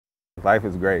Life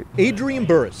is great. Adrian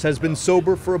Burris has been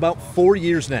sober for about 4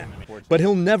 years now, but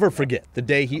he'll never forget the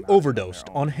day he overdosed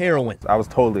on heroin. I was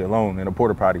totally alone in a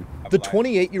porta potty. The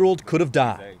 28-year-old could have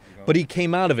died, but he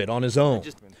came out of it on his own.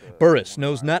 Burris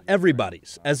knows not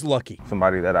everybody's as lucky.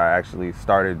 Somebody that I actually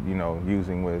started,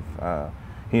 using with,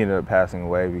 he ended up passing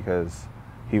away because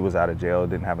he was out of jail,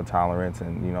 didn't have a tolerance,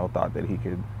 and, thought that he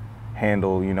could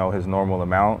handle, his normal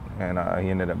amount, and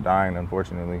he ended up dying,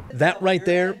 unfortunately. That right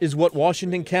there is what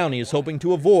Washington County is hoping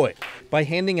to avoid by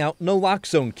handing out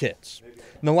naloxone kits.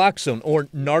 Naloxone, or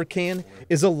Narcan,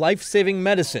 is a life-saving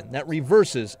medicine that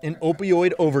reverses an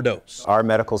opioid overdose. Our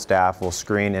medical staff will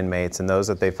screen inmates, and those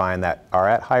that they find that are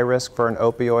at high risk for an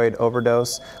opioid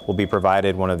overdose will be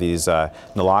provided one of these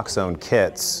naloxone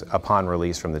kits upon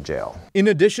release from the jail. In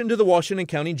addition to the Washington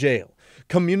County Jail,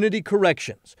 Community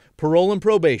Corrections, Parole and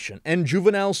Probation, and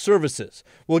Juvenile Services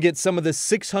will get some of the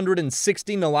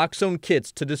 660 naloxone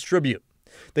kits to distribute.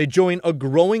 They join a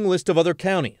growing list of other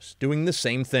counties doing the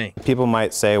same thing. People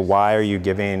might say, why are you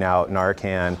giving out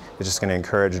Narcan? It's just going to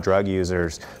encourage drug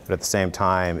users. But at the same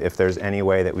time, if there's any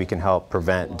way that we can help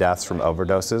prevent deaths from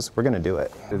overdoses, we're going to do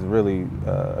it. It's really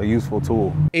a useful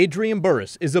tool. Adrian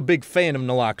Burris is a big fan of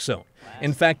naloxone.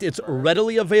 In fact, it's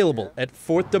readily available at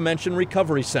Fourth Dimension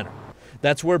Recovery Center.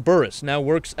 That's where Burris now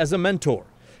works as a mentor,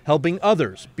 helping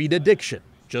others beat addiction,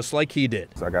 just like he did.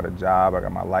 So I got a job, I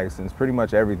got my license, pretty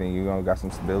much everything. Got some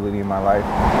stability in my life.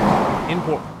 In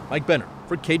Portland, Mike Benner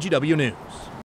for KGW News.